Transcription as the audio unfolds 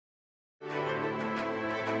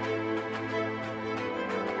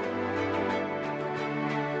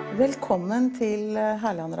Velkommen til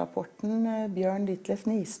Herlandrapporten, Bjørn, Ditlef,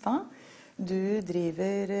 Nistad. Du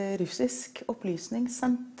driver russisk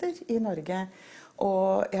opplysningssenter i Norge,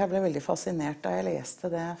 og jeg ble veldig fascinert da jeg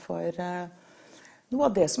leste det, for noe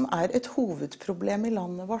av det som et hovedproblem i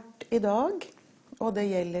landet vårt i dag, og det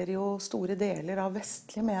gjelder jo store deler av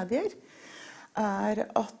vestlige medier,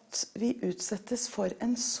 at vi utsettes for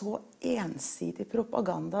en så ensidig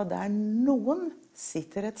propaganda der noen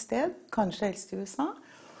sitter et sted, kanskje helst i USA,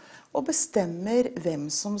 og bestemmer hvem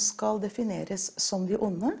som skal defineres som de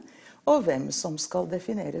onde, og hvem som skal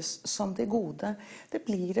defineres som de gode. Det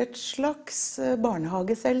blir et slags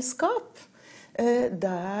barnehageselskap,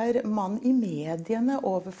 der man i mediene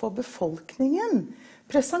overfor befolkningen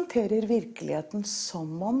presenterer virkeligheten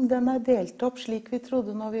som om den delt opp slik vi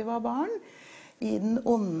trodde når vi var barn, i den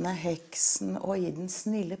onde heksen og i den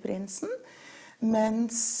snille prinsen,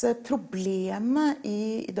 mens problemet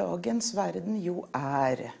i dagens verden jo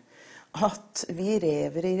at vi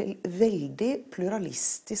lever i veldig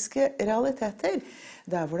pluralistiske realiteter,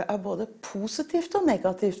 der hvor det både positivt og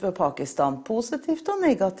negativt ved Pakistan, positivt og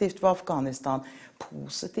negativt ved Afghanistan,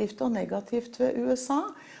 positivt og negativt ved USA,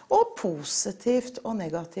 og positivt og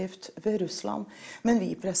negativt ved Russland. Men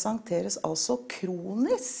vi presenteres altså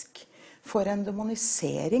kronisk for en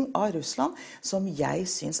demonisering av Russland som jeg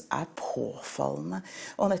synes påfallende.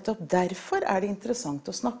 Og nettopp derfor det interessant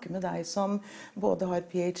å snakke med deg som både har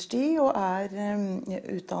PhD og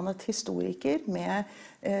utdannet historiker med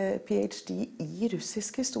PhD i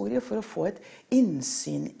russisk historie, for å få et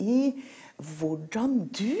innsyn i hvordan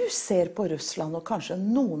du ser på Russland, og kanskje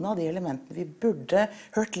noen av de elementene vi burde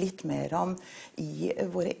hørt litt mer om i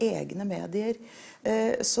våre egne medier.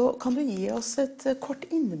 Så kan du gi oss et kort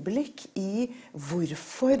innblikk i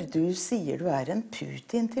hvorfor du sier du en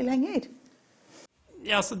Putin-tilhenger?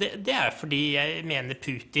 Ja, altså det fordi jeg mener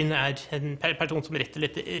Putin en person som rett og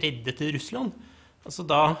slett reddet Russland. Altså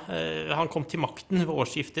da han kom til makten ved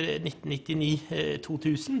årsskiftet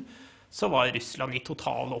 1999-2000, så var Russland i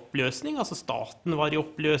total oppløsning. Altså staten var i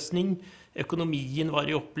oppløsning, økonomien var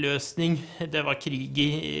i oppløsning, det var krig i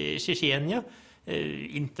Tsjetsjenia.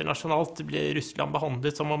 Internasjonalt ble Russland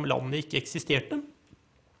behandlet som om landet ikke eksisterte.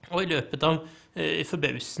 Og i løpet av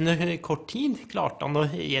forbausende kort tid klarte han å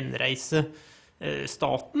gjenreise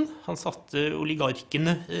staten. Han satte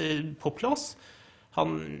oligarkene på plass.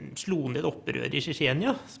 Han slo ned opprøret i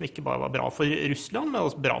Tsjetsjenia, som ikke bare var bra for Russland, men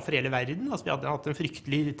også bra for hele verden. Altså, vi hadde hatt en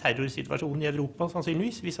fryktelig terrorsituasjon i Europa,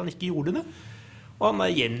 sannsynligvis, hvis han ikke gjorde det. Og han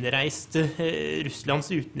har gjenreist Russlands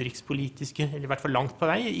utenrikspolitiske, eller i hvert fall langt på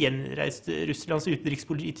vei, gjenreist Russlands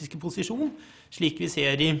utenrikspolitiske posisjon, slik vi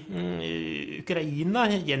ser i Ukraina,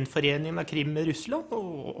 gjenforeningen av Krim med Russland,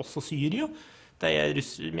 og også Syria, der jeg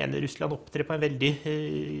mener Russland opptrer på en veldig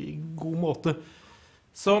god måte.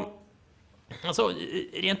 Så altså,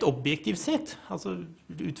 rent objektivt sett, altså,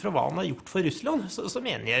 ut fra hva han har gjort for Russland, så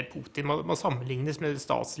mener jeg Putin må sammenlignes med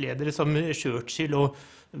statsledere som Churchill og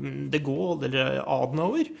de Gaulle eller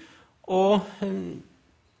Adenauer. Og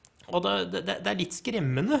det litt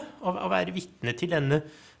skremmende å være vitne til denne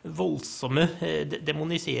voldsomme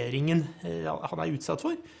demoniseringen han utsatt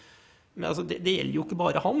for. Men altså, det gjelder jo ikke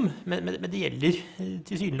bare ham, men det gjelder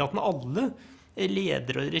tilsynelatende alle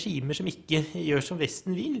ledere og regimer som ikke gjør som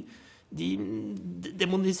Vesten vil. De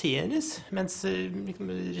demoniseres, mens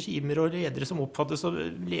regimer og ledere som oppfattes som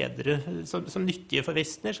ledere som nyttige for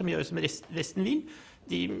Vesten, som gjør som Vesten vil,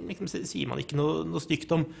 de sier man ikke noe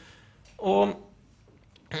stygt om. Og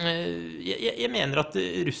jeg mener at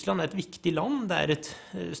Russland et viktig land, det et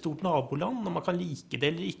stort naboland, og man kan like det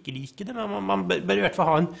eller ikke like det, men man bør i hvert fall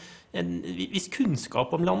ha en viss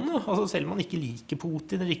kunnskap om landet. Altså selv om man ikke liker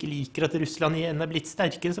Putin, eller ikke liker at Russland igjen blitt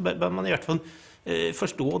sterkere, så bør man i hvert fall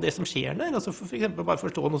forstå det som skjer der. Altså for eksempel bare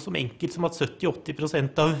forstå noe som enkelt som at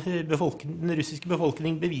 70-80% av den russiske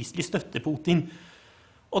befolkningen beviselig støtter Putin.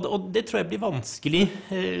 Og det tror jeg blir vanskelig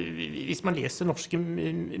hvis man leser norske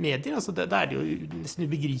medier. Altså det det jo nesten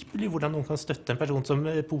ubegripelig hvordan noen kan støtte en person som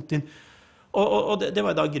Putin. Og det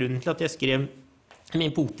var da grunnen til at jeg skrev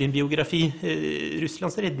min Putin-biografi,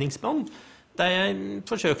 Russlands redningsmann, der jeg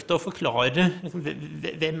forsøkte å forklare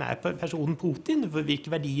hvem personen Putin,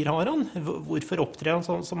 hvilke verdier har han, hvorfor opptrer han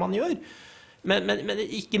sånn som han gjør. Men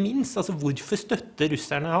ikke minst, altså, hvorfor støtter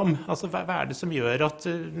russerne ham? Altså, hva det som gjør at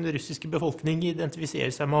den russiske befolkning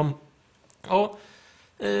identifiserer seg med ham?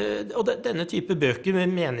 Og denne type bøker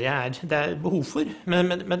mener jeg det behov for,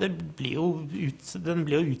 men den ble jo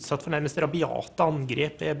utsatt for nærmest rabiate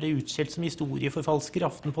angrep. Jeg ble utskjelt som historieforfalsker i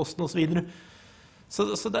Aftenposten og så videre.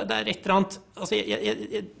 Så det et eller annet, altså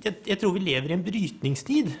jeg tror vi lever i en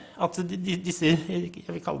brytningstid, at disse, jeg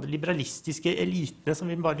vil kalle det liberalistiske elitene, som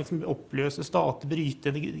vil bare liksom oppløse stater,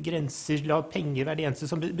 bryte grenser, la penger være det eneste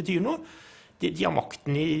som betyr noe, de har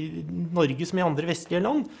makten i Norge som i andre vestlige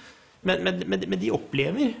land, men de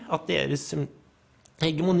opplever at deres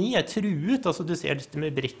hegemoni truet, altså du ser dette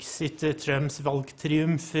med Brexit, Trumps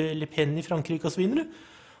valgtriumf, Le Pen i Frankrike og så videre.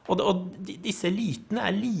 Og disse elitene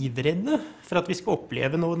livredde for at vi skal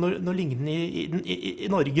oppleve noe lignende i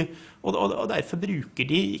Norge. Og derfor bruker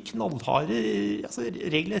de knallharde, altså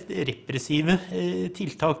regelrett repressive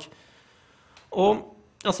tiltak. Og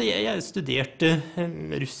altså jeg studerte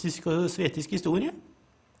russisk og sovjetisk historie,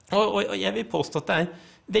 og jeg vil påstå at det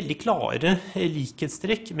veldig klare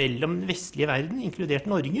likhetstrekk mellom den vestlige verden, inkludert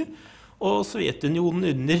Norge, og Sovjetunionen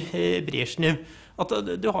under Brezhnev. At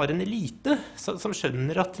du har en elite som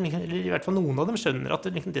skjønner at, eller i hvert fall noen av dem skjønner at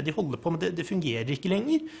det de holder på med, det fungerer ikke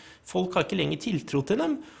lenger. Folk har ikke lenger tiltro til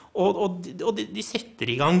dem, og de setter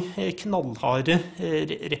i gang knallharde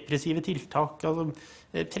repressive tiltak. Altså,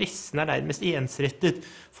 pressen nærmest ensrettet.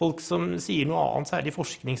 Folk som sier noe annet, særlig i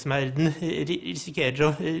forskningsverden, risikerer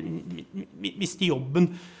å miste jobben.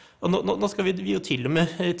 Og nå skal vi jo til og med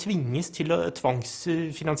tvinges til å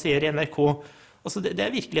tvangsfinansiere NRK. Altså det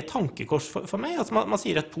virkelig et tankekors for meg. Altså man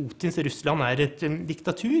sier at Putins Russland et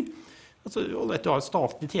diktatur. Altså, du har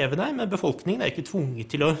statlig TV der, men befolkningen ikke tvunget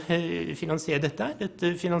til å finansiere dette. Dette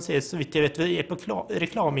finansieres, så vidt jeg vet, ved hjelp av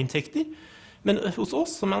reklameinntekter. Men hos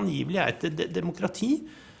oss, som angivelig et demokrati,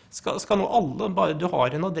 skal nå alle, bare du har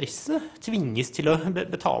en adresse, tvinges til å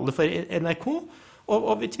betale for NRK,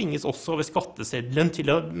 og vi tvinges også over skatteseddelen til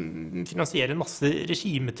å finansiere en masse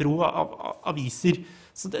regimetro aviser.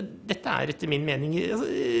 Så dette etter min mening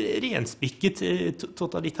renspikket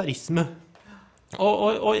totalitarisme.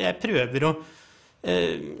 Og jeg prøver å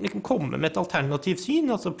komme med et alternativt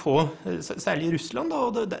syn, altså på særlig Russland,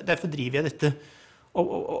 og derfor driver jeg dette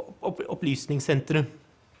opplysningssenteret.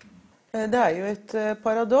 Det jo et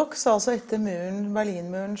paradoks, altså etter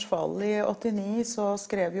Berlinmurens fall i 89, så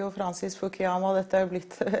skrev jo Francis Fukuyama, dette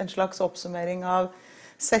blitt en slags oppsummering av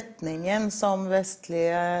setningen som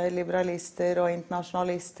vestlige liberalister og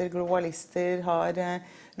internasjonalister, globalister har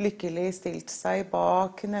lykkelig stilt seg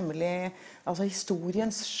bak, nemlig altså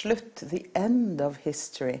historiens slutt, the end of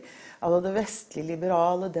history. Altså det vestlige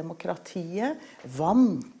liberale demokratiet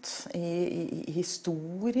vant i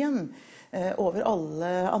historien over alle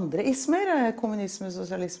andre ismer, kommunisme,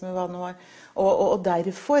 sosialisme, hva det nå var. Og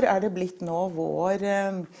derfor det blitt nå vår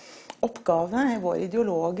oppgave, vår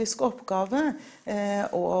ideologiske oppgave,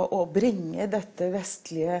 å bringe dette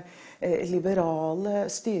vestlige liberale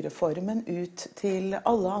styreformen ut til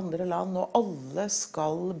alle andre land, og alle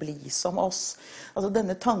skal bli som oss. Altså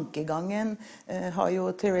denne tankegangen har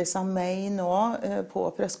jo Theresa May nå på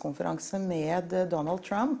pressekonferanse med Donald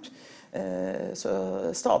Trump, så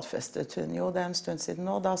stadfestet hun jo det en stund siden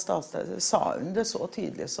nå, da sa hun det så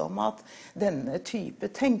tydelig som at denne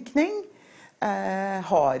type tenkning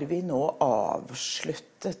har vi nå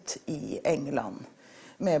avsluttet i England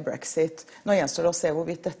med Brexit. Nå gjenstår det å se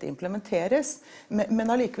hvorvidt dette implementeres,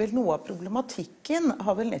 men allikevel noe av problematikken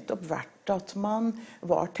har vel nettopp vært at man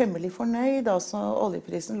var temmelig fornøyd. Altså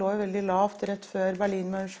oljeprisen lå jo veldig lavt rett før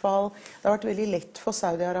Berlinmurens fall. Det har vært veldig lett for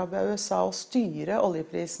Saudi-Arabia og USA å styre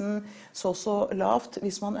oljeprisen så lavt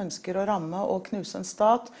hvis man ønsker å ramme og knuse en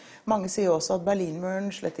stat. Mange sier også at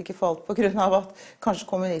Berlinmuren slett ikke falt på grunn av at kanskje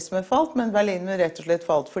kommunisme falt, men Berlinmuren rett og slett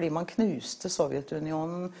falt fordi man knuste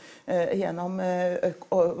Sovjetunionen gjennom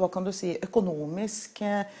hva kan du si,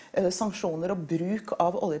 økonomiske sanksjoner og bruk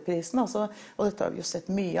av oljeprisen. Altså, og dette har vi jo sett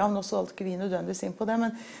mye av, nå så ikke vi nødvendigvis inn på det,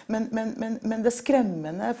 men det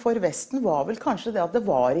skremmende for Vesten var vel kanskje det at det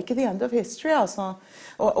var ikke the end of history, altså.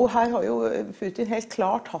 Og her har jo Putin helt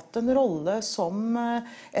klart hatt en rolle som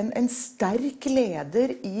en sterk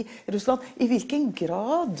leder i Russland. I hvilken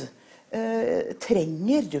grad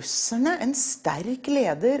trenger russerne en sterk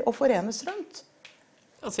leder å forenes rundt?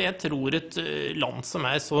 Altså jeg tror et land som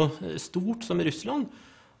så stort som Russland,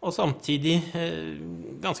 og samtidig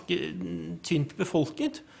ganske tynt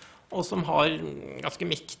befolket, og som har ganske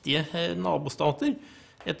mektige nabostater.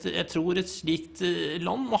 Jeg tror et slikt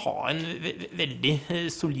land må ha en veldig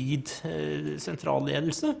solid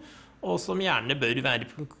sentralledelse, og som gjerne bør være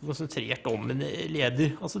konsentrert om en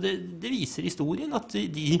leder. Altså det viser historien at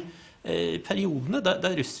de periodene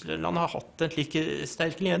der Russland har hatt en slik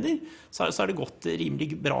sterk leder, så har det gått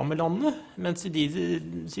rimelig bra med landet, mens i de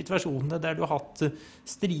situasjonene der du har hatt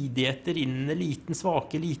stridigheter innen eliten,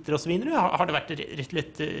 svake eliter og så videre, har det vært rett og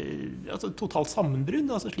slett altså, totalt sammenbrudd.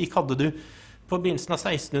 Altså, slik hadde du på begynnelsen av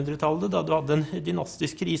 1600-tallet, da du hadde en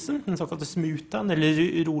dynastisk krise, den såkalte smutaen, eller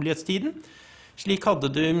urolighetstiden. Slik hadde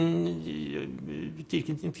du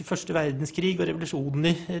tilknytning til første verdenskrig og revolusjonen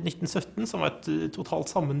i 1917, som var et totalt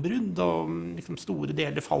sammenbrudd, da liksom store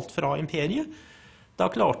deler falt fra imperiet. Da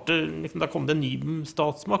kom det en ny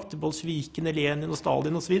statsmakt, bolsjevikene, Lenin og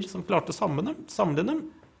Stalin og så videre, som klarte å samle dem.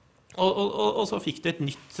 Og så fikk du et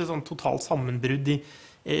nytt sånn, totalt sammenbrudd i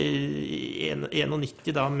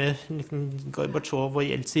 91 da, med liksom, Gorbatsjov og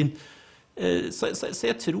Jeltsin. Så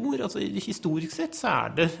jeg tror, altså, historisk sett,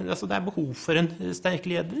 så det er behov for en sterk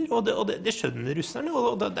leder, og det skjønner russerne,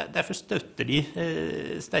 og derfor støtter de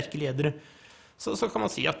sterke ledere. Så kan man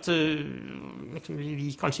si at vi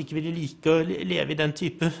kanskje ikke ville like å leve i den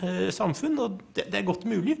type samfunn, og det godt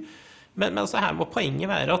mulig. Men altså her må poenget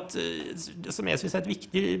være at, som jeg synes er et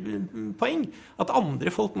viktig poeng, at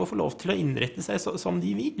andre folk må få lov til å innrette seg som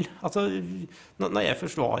de vil. Altså, når jeg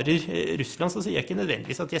forsvarer Russland, så sier jeg ikke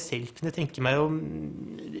nødvendigvis at jeg selv kunne tenke meg å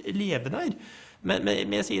leve der. Men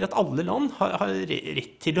jeg sier at alle land har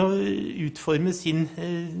rett til å utforme sin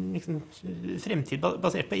liksom, fremtid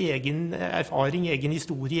basert på egen erfaring, egen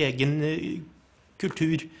historie, egen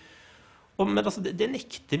kultur. Men altså, det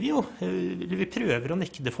nekter vi jo. Vi prøver å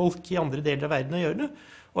nekte folk i andre deler av verden å gjøre det.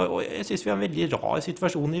 Og jeg synes vi har en veldig rar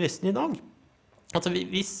situasjon i Vesten i dag. Altså,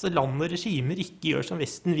 hvis land og regimer ikke gjør som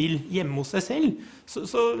Vesten vil hjemme hos seg selv,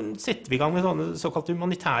 så setter vi i gang med sånne såkalte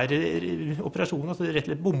humanitære operasjoner, altså rett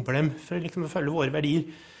og slett bomber dem for å liksom, følge våre verdier.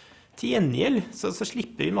 Til gjengjeld så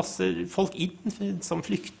slipper vi masse folk inn som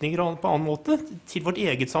flyktninger og på annen måte til vårt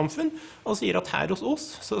eget samfunn og sier at her hos oss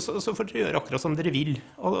så får dere gjøre akkurat som dere vil.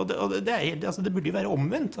 Og det burde jo være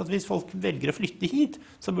omvendt, at hvis folk velger å flytte hit,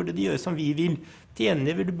 så burde de gjøre som vi vil. Til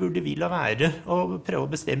gjengjeld burde vi la være og prøve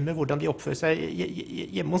å bestemme hvordan de oppfører seg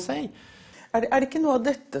hjemme hos seg. Det ikke noe av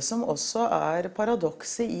dette som også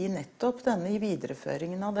paradokset i nettopp denne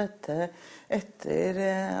videreføringen av dette etter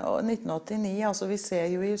 1989? Altså vi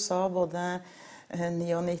ser jo i USA både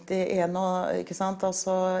 99, ikke sant?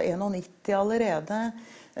 Altså 91 allerede,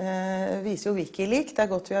 viser jo Wikileaks,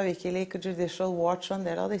 det godt vi har Wikileaks og Judicial Watch og en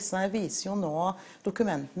del av disse, viser jo nå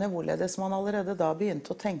dokumentene hvorledes man allerede da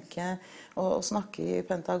begynte å tenke og snakke i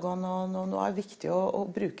Pentagon, og nå viktig å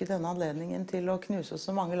bruke denne anledningen til å knuse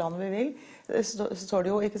så mange land vi vil. Det står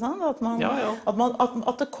det jo, ikke sant? At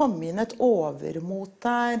det kom inn et overmot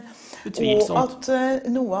der, og at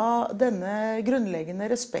noe av denne grunnleggende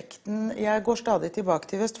respekten, jeg går stadig tilbake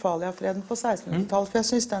til Vestfalia-freden på 1600-tallet, for jeg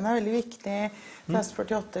synes den veldig viktig,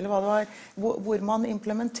 1948 eller hva det var, hvor man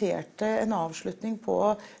implementerte en avslutning på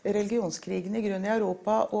religionskrigen i grunn i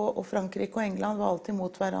Europa, og Frankrike og England var alltid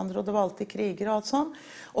mot hverandre, og det var alltid kriger og alt sånn.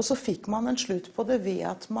 Og så fikk man en slutt på det ved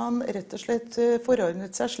at man rett og slett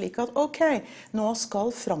forordnet seg slik at ok, nå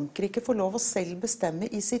skal Frankrike få lov å selv bestemme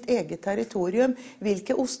i sitt eget territorium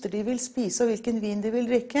hvilke oster de vil spise og hvilken vin de vil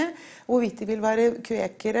drikke, hvorvidt de vil være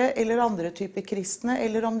kvekere eller andre typer kristne,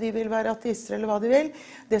 eller om de vil være ateister eller hva de vil.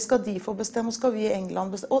 Det skal de få bestemme, og skal vi i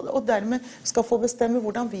England bestemme, og dermed skal få bestemme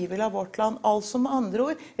hvordan vi vil ha vårt land. Altså med andre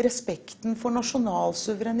ord, respekten for nasjonal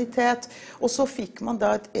suverenitet. Og så fikk man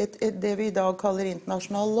da det vi i dag kaller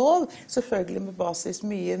internasjonal lov, selvfølgelig med basis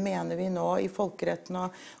mye mener vi nå i folkeretten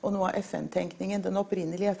og noe av FN-tenkningen, den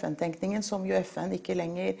opprinnelige FN-tenkningen som jo FN ikke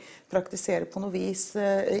lenger praktiserer på noe vis,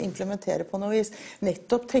 implementerer på noe vis.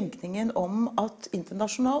 Nettopp tenkningen om at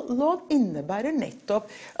internasjonal lov innebærer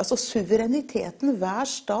nettopp altså suvereniteten, hver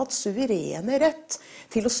stats suverene rett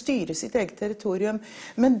til å styre sitt eget territorium.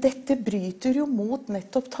 Men dette bryter jo mot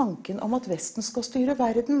nettopp tanken om at Vesten skal styre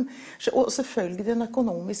verden. Og selvfølgelig den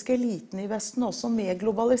økonomiske eliten i Vesten også med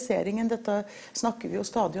globaliseringen. Dette snakker vi jo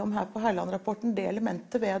stadig om her på Herlandrapporten, det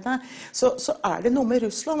elementet ved det. Så det noe med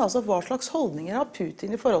Russland, altså hva slags holdninger har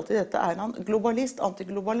Putin i forhold til dette? Han globalist,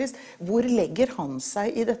 antiglobalist? Hvor legger han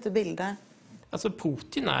seg i dette bildet? Altså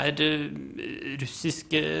Putin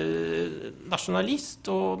russisk nasjonalist,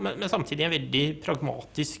 men samtidig en veldig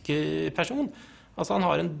pragmatisk person. Altså han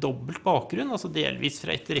har en dobbelt bakgrunn, altså delvis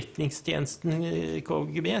fra etterretningstjenesten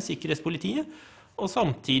KGB, sikkerhetspolitiet, og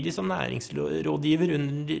samtidig som næringsrådgiver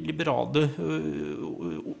under de liberale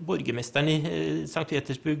borgermesteren i St.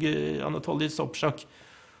 Petersburg, Anatoly Sobchak.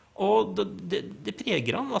 Og det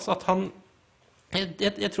preger han, altså at han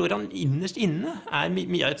jeg tror han innerst inne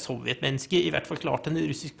mye av et sovjetmenneske, i hvert fall klart en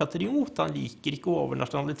russisk patriot. Han liker ikke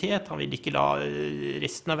overnasjonalitet, han vil ikke la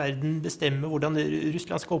resten av verden bestemme hvordan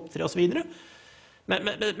Russland skal opptre og så videre.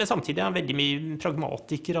 Men samtidig han veldig mye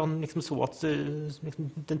pragmatiker. Han liksom så at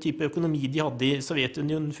den type økonomi de hadde i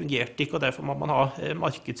Sovjetunionen fungerte ikke, og derfor må man ha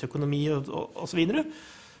markedsøkonomi og så videre.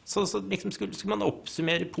 Så liksom skulle man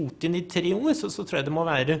oppsummere Putin i 3 ord, så tror jeg det må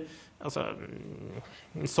være altså,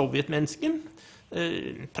 sovjetmenneske,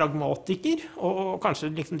 pragmatiker, og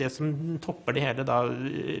kanskje liksom det som topper det hele, da,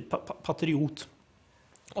 patriot.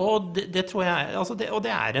 Og det tror jeg, altså og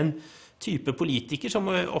det er en type politiker som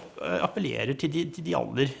appellerer til de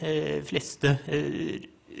aller fleste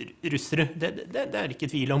russere. Det er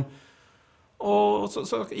ikke tvil om. Og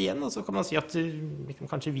så igjen så kan man si at liksom,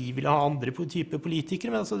 kanskje vi vil ha andre typer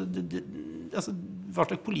politikere, men altså, hva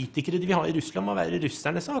slags politikere de vil ha i Russland må være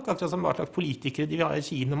russernes sak, akkurat som hva slags politikere de vil ha i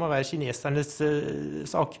Kina må være kinesernes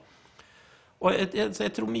sak. Og så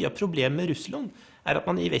jeg tror mye av problemet med Russland er at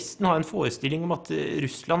man i Vesten har en forestilling om at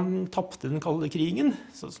Russland tappte den kalde krigen,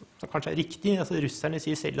 som kanskje er riktig. Altså, russerne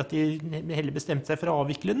sier selv at de heller bestemte seg for å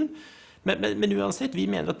avvikle den. Men uansett, vi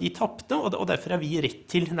mener at de tappte, og derfor har vi rett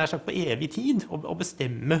til, nær sagt på evig tid, å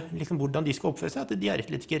bestemme liksom, hvordan de skal oppføre seg, at de har rett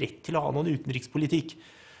og slett ikke rett til å ha noen utenrikspolitikk.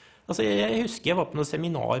 Altså, jeg husker jeg var på noe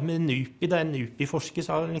seminar med NUPI, der en NUPI-forsker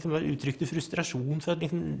liksom, uttrykte frustrasjon for at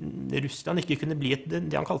liksom, Russland ikke kunne bli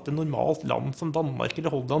det han kalte normalt land som Danmark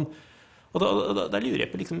eller Holland. Og da lurer jeg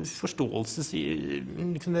på liksom,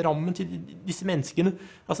 forståelsesrammen til disse menneskene.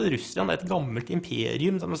 Altså, Russland er et gammelt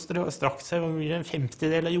imperium som har strakt seg over en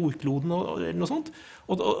 50-del av jordkloden eller noe sånt.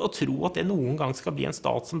 Og tro at det noen gang skal bli en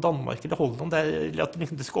stat som Danmark eller Holland, eller at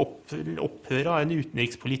liksom, det skal opphøre av en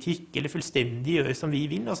utenrikspolitikk eller fullstendig gjøre som vi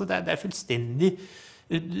vil. Altså, det er fullstendig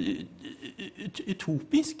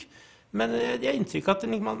utopisk. Men jeg har inntrykk av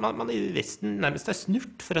at man i Vesten nærmest er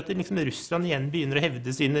snurt for at liksom, Russland igjen begynner å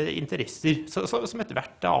hevde sine interesser, som et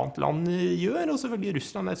hvert annet land gjør. Og selvfølgelig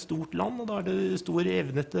Russland er et stort land, og da er det stor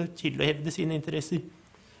evne til å hevde sine interesser.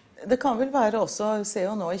 Det kan vel være også, vi ser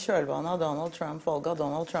jo nå i kjølvannet av valget av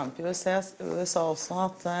Donald Trump i USA også,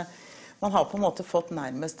 at man har på en måte fått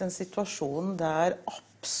nærmest en situasjon der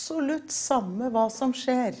absolutt samme hva som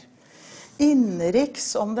skjer.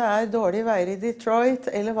 Innenriks, om det er dårlige veier i Detroit,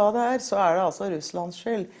 eller hva det er, så er det altså Russlands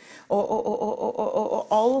skyld. Og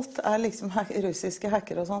alt er liksom russiske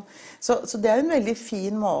hacker og sånn. Så det er en veldig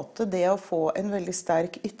fin måte, det å få en veldig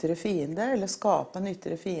sterk ytre fiende, eller skape en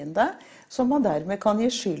ytre fiende, som man dermed kan gi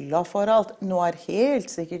skylda for alt. Nå er helt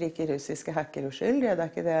sikkert ikke russiske hacker uskyldige, det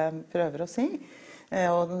er ikke det jeg prøver å si.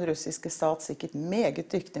 Og den russiske stat sikkert meget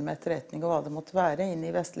dyktig med etterretning og hva det måtte være inne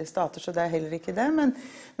i vestlige stater, så det er heller ikke det. Men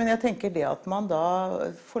jeg tenker det at man da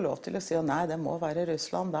får lov til å si at nei, det må være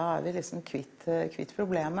Russland, da er vi liksom kvitt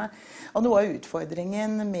problemet. Og noe av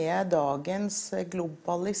utfordringen med dagens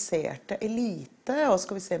globaliserte elite, og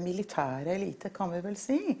skal vi se militære elite kan vi vel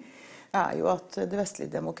si, er jo at det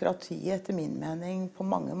vestlige demokratiet etter min mening på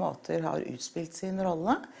mange måter har utspilt sin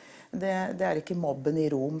rolle. Det er ikke mobben i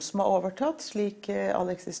Rom som har overtatt, slik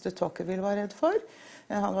Alexis de Tocqueville var redd for.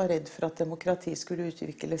 Han var redd for at demokrati skulle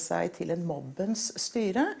utvikle seg til en mobbens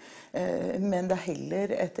styre, men det er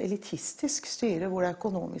heller et elitistisk styre hvor det er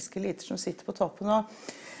økonomiske eliter som sitter på toppen. Og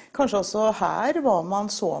kanskje også her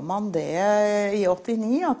så man det i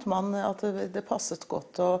 89, at det passet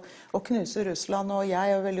godt å knuse Russland. Og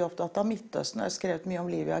jeg er veldig opptatt av Midtøsten, jeg har skrevet mye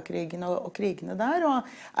om Libya-krigen og krigene der, og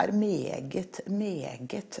er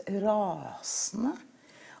meget rasende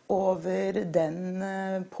over den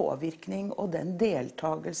påvirkning og den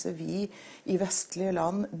deltagelse vi i vestlige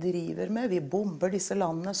land driver med. Vi bomber disse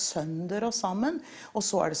landene sønder og sammen, og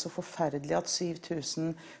så er det så forferdelig at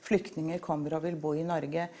 7000 flyktninger kommer og vil bo i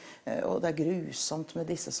Norge, og det er grusomt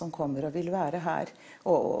med disse som kommer og vil være her.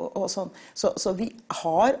 Og sånn. Så vi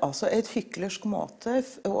har altså et hyklersk måte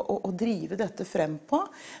å drive dette frem på,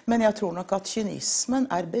 men jeg tror nok at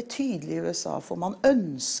kynismen er betydelig i USA, for man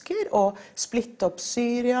ønsker å splitte opp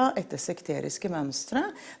Syria etter sekteriske mønstre.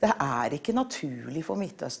 Det er ikke naturlig for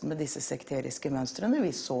Midtøsten med disse sekteriske mønstrene. Vi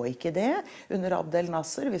så ikke det under Abdel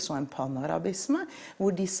Nasser. Vi så en panarabisme,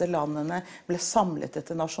 hvor disse landene ble samlet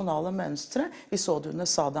etter nasjonale mønstre. Vi så det under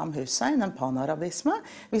Saddam Hussein, en panarabisme.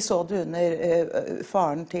 Vi så det under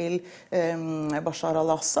faren til Bashar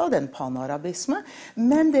al-Assad, en panarabisme.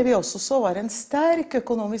 Men det vi også så var en sterk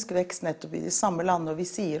økonomisk vekst nettopp i de samme landene, og vi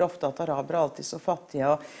sier ofte at arabere er alltid så fattige,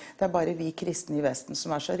 og det er bare vi kristne i Vesten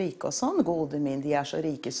som er så rike og sånn. Gode min, de er så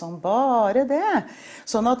rike som bare det.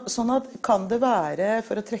 Sånn at kan det være,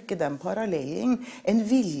 for å trekke den parallellen, en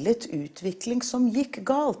villet utvikling som gikk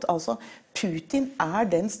galt. Altså, Putin er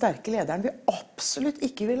den sterke lederen vi absolutt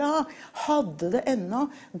ikke ville ha. Hadde det ennå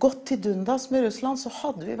gått til dundas med Russland, så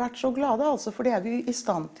hadde vi vært så glade, altså, for det er vi i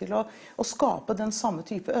stand til å skape den samme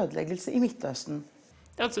type ødeleggelse i Midtøsten.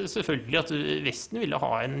 Ja, selvfølgelig at Vesten ville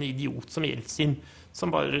ha en idiot som Jeltsin, som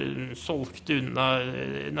bare solgte unna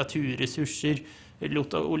naturressurser,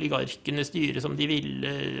 lot oligarkene styre som de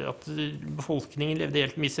ville, at befolkningen levde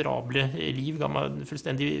helt miserable liv, ga meg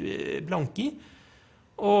fullstendig blanke i.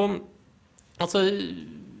 Og altså,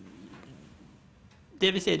 det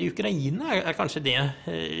vi ser i Ukraina kanskje det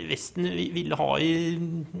Vesten ville ha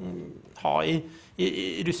i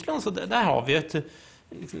Russland. Så der har vi et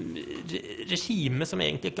liksom, regime som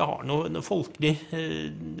egentlig ikke har noe folkelig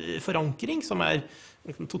forankring, som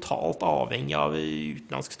liksom, totalt avhengig av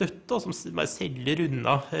utenlandsk støtte, og som bare selger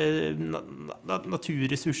unna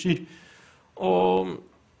naturressurser. Og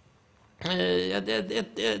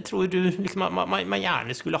jeg tror liksom, man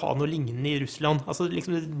gjerne skulle ha noe lignende i Russland. Altså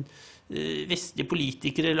liksom vestlige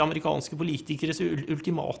politikere eller amerikanske politikeres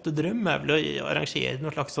ultimate drøm vel å arrangere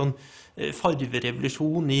noen slags sånn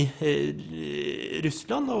farverevolusjon i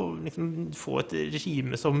Russland og liksom få et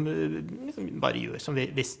regime som liksom bare gjør som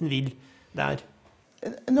Vesten vil der.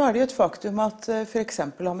 Nå det jo et faktum at for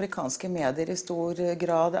eksempel amerikanske medier i stor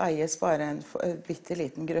grad eies bare en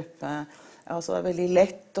bitteliten gruppe. Altså det veldig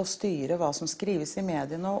lett å styre hva som skrives i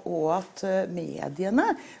mediene, og at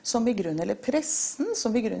mediene, som i grunn, eller pressen,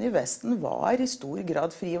 som i grunn i Vesten, var i stor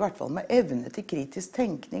grad fri, i hvert fall med evne til kritisk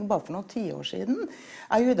tenkning bare for noen 10 år siden,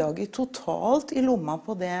 jo i dag totalt i lomma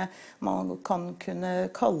på det man kan kunne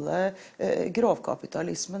kalle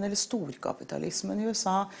grovkapitalismen eller storkapitalismen i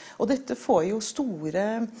USA. Og dette får jo store,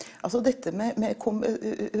 altså dette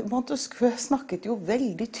Montesquieu snakket jo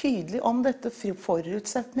veldig tydelig om dette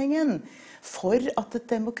forutsetningen for at et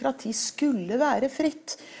demokrati skulle være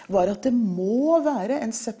fritt, var at det må være en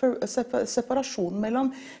separasjon mellom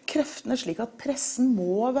kreftene, slik at pressen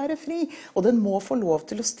må være fri, og den må få lov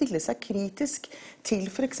til å stille seg kritisk til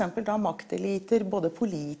for eksempel da makteliter, både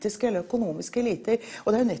politiske eller økonomiske eliter.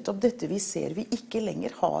 Og det jo nettopp dette vi ser vi ikke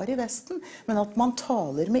lenger har i Vesten, men at man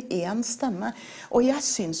taler med én stemme. Og jeg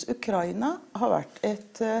synes Ukraina har vært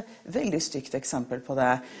et veldig stygt eksempel på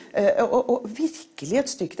det. Og virkelig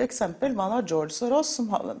et stygt eksempel var av George Soros, som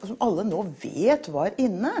alle nå vet var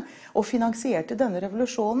inne og finansierte denne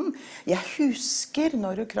revolusjonen. Jeg husker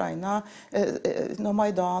når Ukraina, når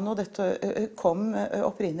Maidan og dette kom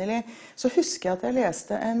opprinnelig, så husker jeg at jeg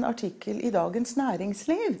leste en artikkel i Dagens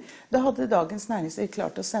Næringsliv. Da hadde Dagens Næringsliv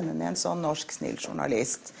klart å sende ned en sånn norsk snill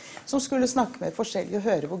journalist, som skulle snakke med forskjellige og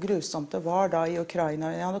høre hvor grusomt det var da i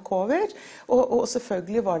Ukraina og Janukovic. Og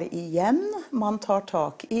selvfølgelig var det igjen man tar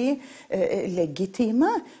tak i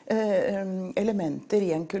legitime elementer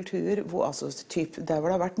i en kultur hvor, altså, der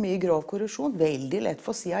hvor det har vært mye grov korrupsjon, veldig lett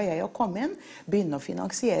for CIA å komme inn, begynne å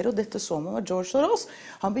finansiere, og dette så man med George Soros.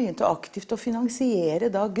 Han begynte aktivt å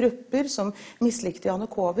finansiere da grupper som mislikte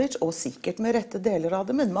Janukovic, og sikkert med rette deler av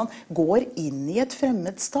det, men man går inn i et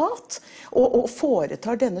fremmed stat og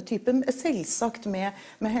foretar denne typen, selvsagt med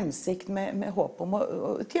hensikt, med håp om å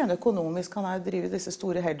tjene økonomisk. Han driver disse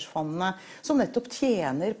store hedgefondene som nettopp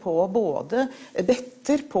tjener på, både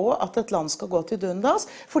better på at et land skal gå til dundas,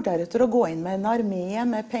 for deretter å gå inn med en armé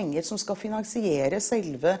med penger som skal finansiere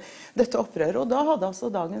selve dette opprøret. Og da hadde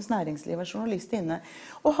altså Dagens Næringsliv en journalist inne,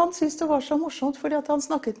 og han syntes det var så morsomt, fordi at han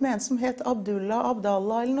snakket med en som het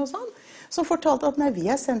Abdallah eller noe sånt, som fortalte at nei, vi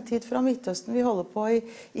sendt hit fra Midtøsten, vi holder på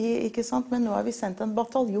ikke sant, men nå vi sendt en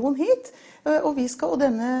bataljon hit, og vi skal, og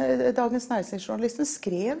denne Dagens Næringslivsjournalisten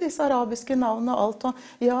skrev disse arabiske navnene og alt, og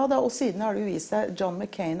ja da, og siden har det jo vist seg John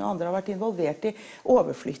McCain og andre har vært involvert i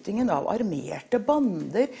overflyttingen av armerte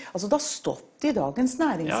bander. Altså det har stått i Dagens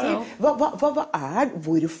Næringsliv.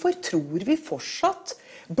 Hvorfor tror vi fortsatt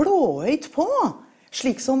blåøyd på?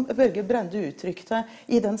 Slik som Børge Brende uttrykte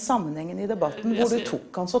i den sammenhengen i debatten, hvor du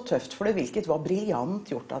tok han så tøft for det, hvilket var briljant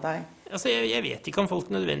gjort av deg. Altså, jeg vet ikke om folk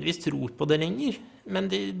nødvendigvis tror på det lenger, men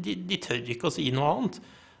de tør ikke å si noe annet.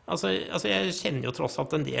 Altså, jeg kjenner jo tross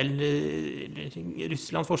alt en del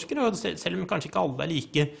Russland-forskere, og selv om kanskje ikke alle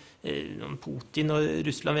like Putin- og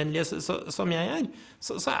Russland-vennlige som jeg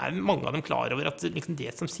så mange av dem klar over at liksom,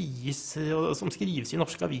 det som sies og som skrives i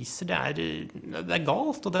norske aviser, det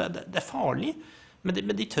galt, og det farlig.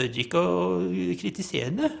 Men de tør ikke å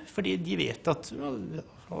kritisere det, fordi de vet at,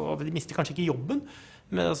 og de mister kanskje ikke jobben,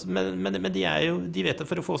 men de vet at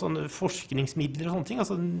for å få sånne forskningsmidler og sånne ting,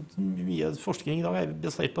 altså mye av forskning i dag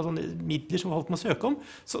basert på sånne midler som folk må søke om,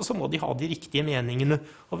 så må de ha de riktige meningene,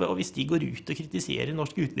 og hvis de går ut og kritiserer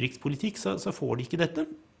norsk utenrikspolitikk, så får de ikke dette.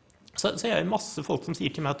 Så jeg masse folk som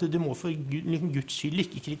sier til meg at du må for Guds skyld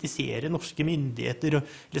ikke kritisere norske myndigheter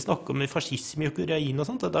eller snakke om fascisme i Ukraina og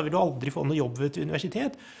sånt. Da vil du aldri få noe jobb ved et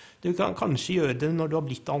universitet. Du kan kanskje gjøre det når du har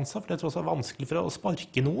blitt ansatt, for det tross vanskelig for å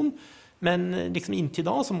sparke noen. Men liksom inntil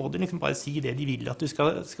da så må du liksom bare si det de vil at du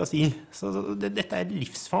skal si. Så dette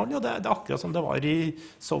livsfarlig, og det akkurat som det var i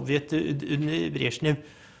Sovjet under Brezjnev.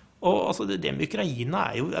 Og altså, det med Ukraina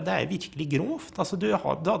det virkelig grovt. Altså, du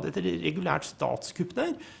hadde et regulært statskupp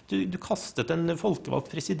der. Du kastet en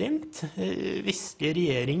folkevalgt president. Vestlige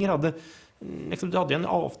regjeringer hadde du hadde en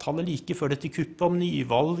avtale like før dette kuppet om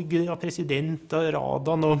nyvalg av president og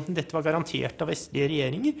Radan, og dette var garantert av vestlige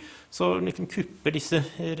regjeringer. Så kupper disse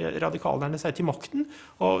radikalerne seg til makten,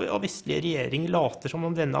 og vestlige regjeringer later som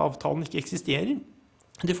om denne avtalen ikke eksisterer.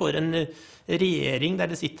 Du får en regjering der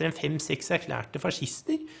det sitter en 5-6 erklærte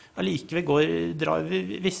fascister. Allikevel drar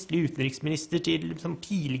vestlig utenriksminister til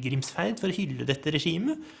pilgrimsferd for å hylle dette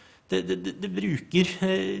regimet. Det bruker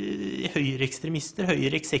høyreekstremister,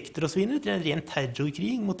 høyreeksekter og så videre til en ren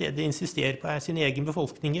terrorkrig mot det de insisterer på sin egen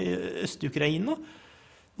befolkning i Øst-Ukraina.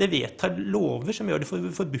 Det vedtar lover som gjør det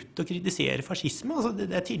forbudt å kritisere fascisme. Altså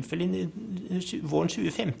det tilfellet i våren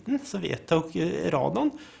 2015, så vedtok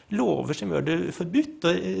Radan lover som gjør det forbudt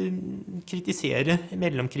å kritisere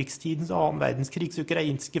mellomkrigstidens og annen verdenskrigs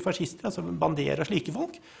ukrainske fascister, altså Bandera og slike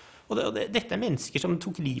folk. Og dette mennesker som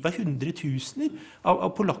tok livet av hundretusener av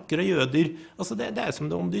polakker og jøder. Altså det som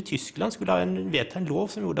om du i Tyskland skulle vedta en lov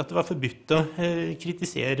som gjorde at det var forbudt å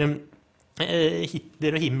kritisere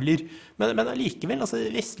Hitler og Himmler. Men allikevel, altså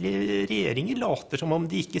vestlige regjeringer later som om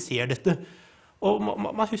de ikke ser dette. Og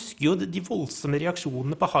man husker jo de voldsomme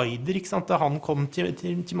reaksjonene på Haider, ikke sant? Da han kom til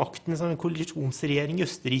makten som en koalisjonsregjering i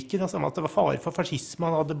Østerrike, da, som at det var fare for fascisme,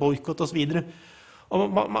 han hadde boykott og så videre. Og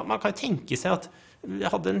man kan jo tenke seg at vi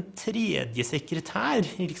hadde en tredje sekretær,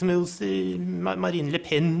 liksom hos Marine Le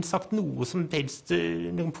Pen, sagt noe som helst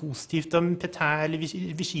noe positivt om Pétain eller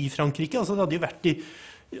Vichy i Frankrike. Altså det hadde jo vært i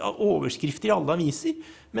overskrifter i alle aviser.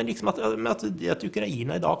 Men liksom at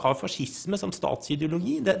Ukraina i dag har fascisme som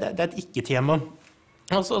statsideologi, det et ikke-tema.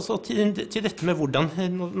 Altså til dette med hvordan,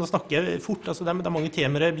 nå snakker jeg fort, altså det er mange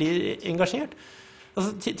temaer jeg blir engasjert.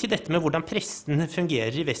 Altså til dette med hvordan pressen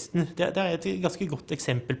fungerer i Vesten, det et ganske godt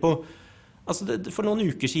eksempel på. Altså for noen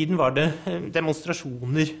uker siden var det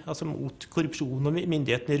demonstrasjoner altså mot korrupsjon og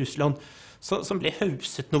myndighetene i Russland som ble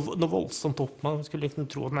hauset noe voldsomt opp. Man skulle ikke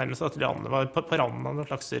tro at nærmest at landet var på randen av en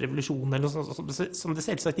slags revolusjon eller noe sånt, som det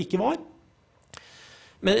selvsagt ikke var.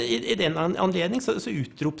 Men i den anledning så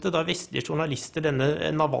utropte da vestlige journalister denne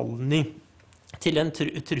Navalny til en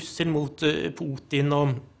trussel mot Putin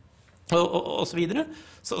og så videre,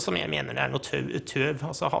 som jeg mener er noe tøv.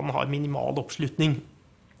 Altså han har minimal oppslutning.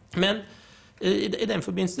 Men i den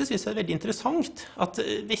forbindelse synes jeg det veldig interessant at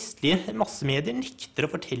vestlige massemedier nekter å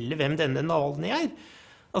fortelle hvem denne Navalny er.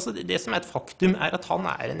 Altså det som et faktum at han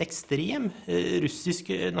en ekstrem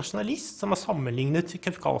russisk nasjonalist som har sammenlignet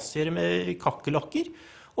kaukasiere med kakerlakker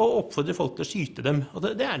og oppfordrer folk til å skyte dem. Og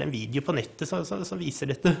det en video på nettet som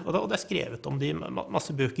viser dette, og det skrevet om det i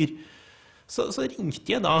masse bøker. Så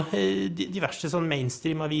ringte jeg da diverse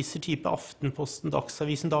mainstream-aviser, type Aftenposten,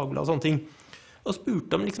 Dagsavisen, Dagbladet og sånne ting, og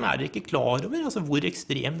spurte om liksom, dere ikke klar over altså, hvor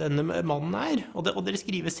ekstrem denne mannen og dere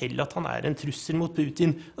skriver selv at han en trussel mot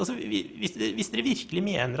Putin. Altså, hvis dere virkelig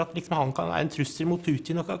mener at liksom, han kan en trussel mot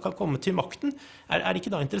Putin og kan komme til makten, det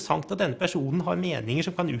ikke da interessant at denne personen har meninger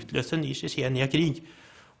som kan utløse en ny Tsjetsjenia-krig?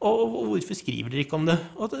 Og hvorfor skriver dere ikke om det?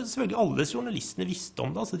 Og selvfølgelig alle journalistene visste om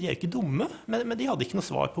det, altså de ikke dumme, men de hadde ikke noe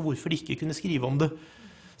svar på hvorfor de ikke kunne skrive om det.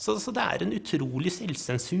 Så det en utrolig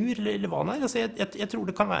selvsensur, eller hva det altså jeg tror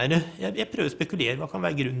det kan være, jeg prøver å spekulere hva kan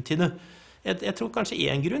være grunnen til det. Jeg tror kanskje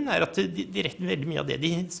en grunn at de rett veldig mye av det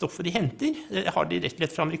stoffet de henter, har de rett og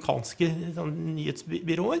slett fra amerikanske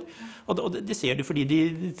nyhetsbyråer, og det ser du fordi de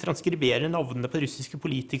transkriberer navnene på russiske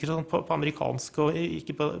politikere på amerikansk og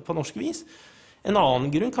ikke på norsk vis. En annen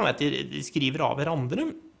grunn kan være at de skriver av hverandre,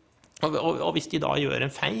 og hvis de da gjør en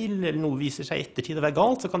feil, eller noe viser seg ettertid å være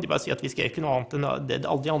galt, så kan de bare si at vi skrev ikke noe annet enn det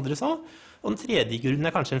alle de andre sa. Og den tredje grunnen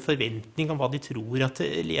kanskje en forventning om hva de tror at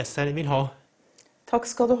leserne vil ha. Takk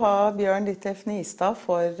skal du ha, Bjørn Ditlef Nistad,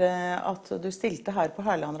 for at du stilte her på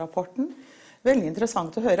Herlandrapporten. Veldig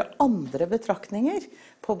interessant å høre andre betraktninger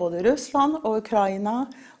på både Russland og Ukraina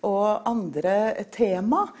og andre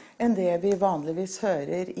tema enn det vi vanligvis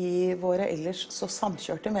hører i våre ellers så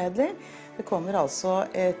samkjørte medier. Det kommer altså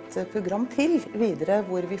et program til videre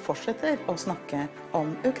hvor vi fortsetter å snakke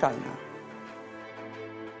om Ukraina.